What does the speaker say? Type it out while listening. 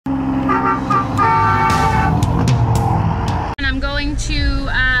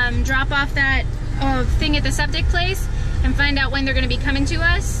off that thing at the septic place and find out when they're going to be coming to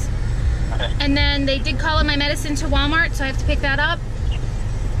us. Okay. And then they did call in my medicine to Walmart, so I have to pick that up.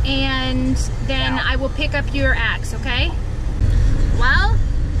 And then I will pick up your axe, okay? Well,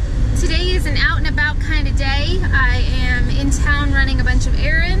 today is an out and about kind of day. I am in town running a bunch of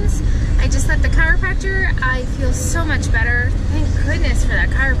errands. I just left the chiropractor. I feel so much better. Thank goodness for that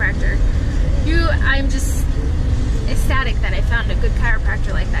chiropractor. I'm just ecstatic that I found a good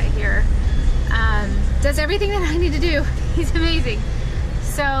chiropractor like that here. Does everything that I need to do. He's amazing.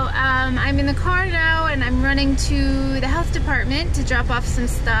 So I'm in the car now and I'm running to the health department to drop off some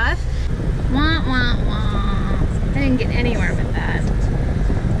stuff. Wah, wah, wah. I didn't get anywhere with that.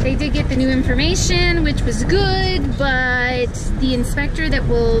 They did get the new information, which was good, but the inspector that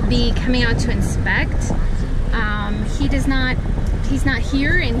will be coming out to inspect, he's not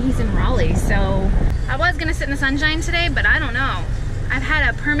here and he's in Raleigh, so I was gonna sit in the sunshine today, but I don't know. I've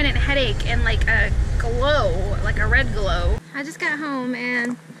had a permanent headache and like a glow, like a red glow. I just got home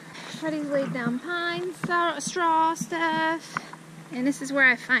and Freddie's laid down pine straw stuff, and this is where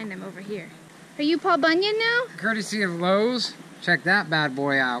I find him, over here. Are you Paul Bunyan now? Courtesy of Lowe's. Check that bad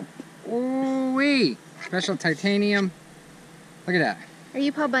boy out. Ooh-wee. Special titanium. Look at that. Are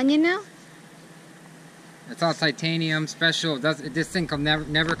you Paul Bunyan now? It's all titanium, special. This thing will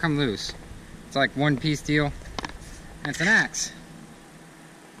never come loose. It's like one piece deal. And it's an axe.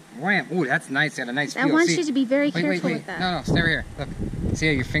 Wham. Ooh, that's nice. Got a nice feel. I want you to be very careful with that. No, stay right here. Look. See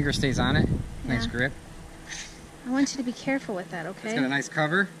how your finger stays on it? Nice grip. I want you to be careful with that, okay? It's got a nice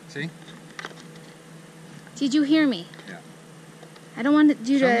cover. See? Did you hear me? Yeah. I don't want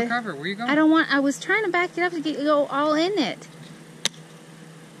you Show to... the cover. Where you going? I was trying to back it up to go all in it.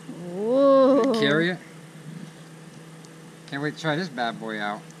 Whoa. Carry it. Can't wait to try this bad boy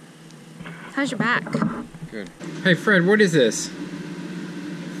out. How's your back? Good. Hey Fred, what is this?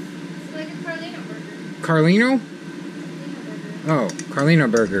 It's like a Carlino burger. Carlino? Oh, Carlino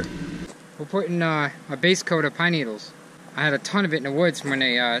burger. We're putting a base coat of pine needles. I had a ton of it in the woods when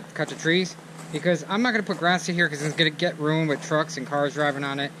they cut the trees, because I'm not going to put grass in here because it's going to get ruined with trucks and cars driving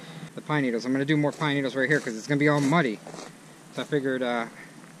on it. The pine needles. I'm going to do more pine needles right here because it's going to be all muddy. So I figured a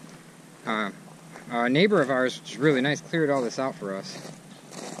neighbor of ours, which is really nice, cleared all this out for us.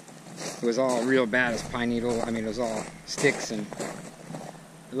 It was all real bad as pine needle. I mean, it was all sticks, and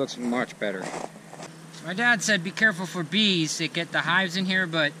it looks much better. My dad said be careful for bees. They get the hives in here,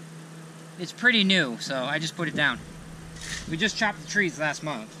 but it's pretty new, so I just put it down. We just chopped the trees last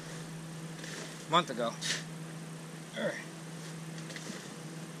month. A month ago.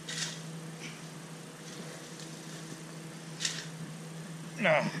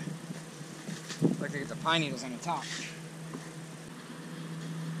 Looks like they get the pine needles on the top.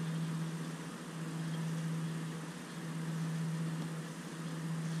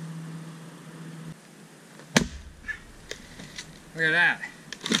 Look at that.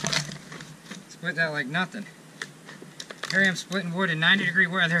 Split that like nothing. Here I am splitting wood in 90-degree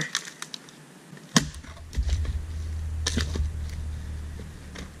weather.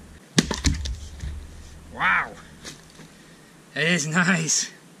 Wow. That is nice.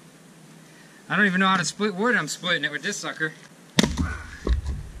 I don't even know how to split wood. I'm splitting it with this sucker.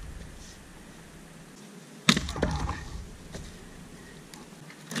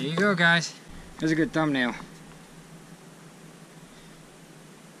 There you go, guys. There's a good thumbnail.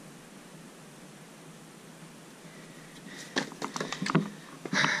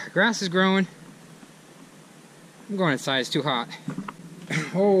 Grass is growing. I'm going inside, it's too hot.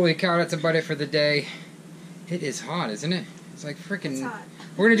 Holy cow, that's about it for the day. It is hot, isn't it? It's like freaking... It's hot.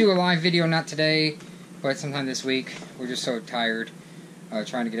 We're going to do a live video, not today, but sometime this week. We're just so tired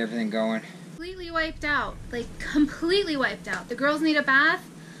trying to get everything going. Completely wiped out. Like, completely wiped out. The girls need a bath,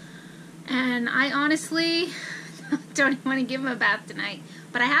 and I honestly don't even want to give them a bath tonight.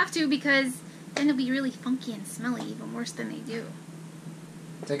 But I have to, because then it'll be really funky and smelly, even worse than they do.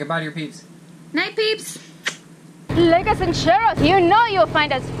 Say goodbye to your peeps. Night, peeps! Like us and share us. You know you'll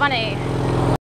find us funny.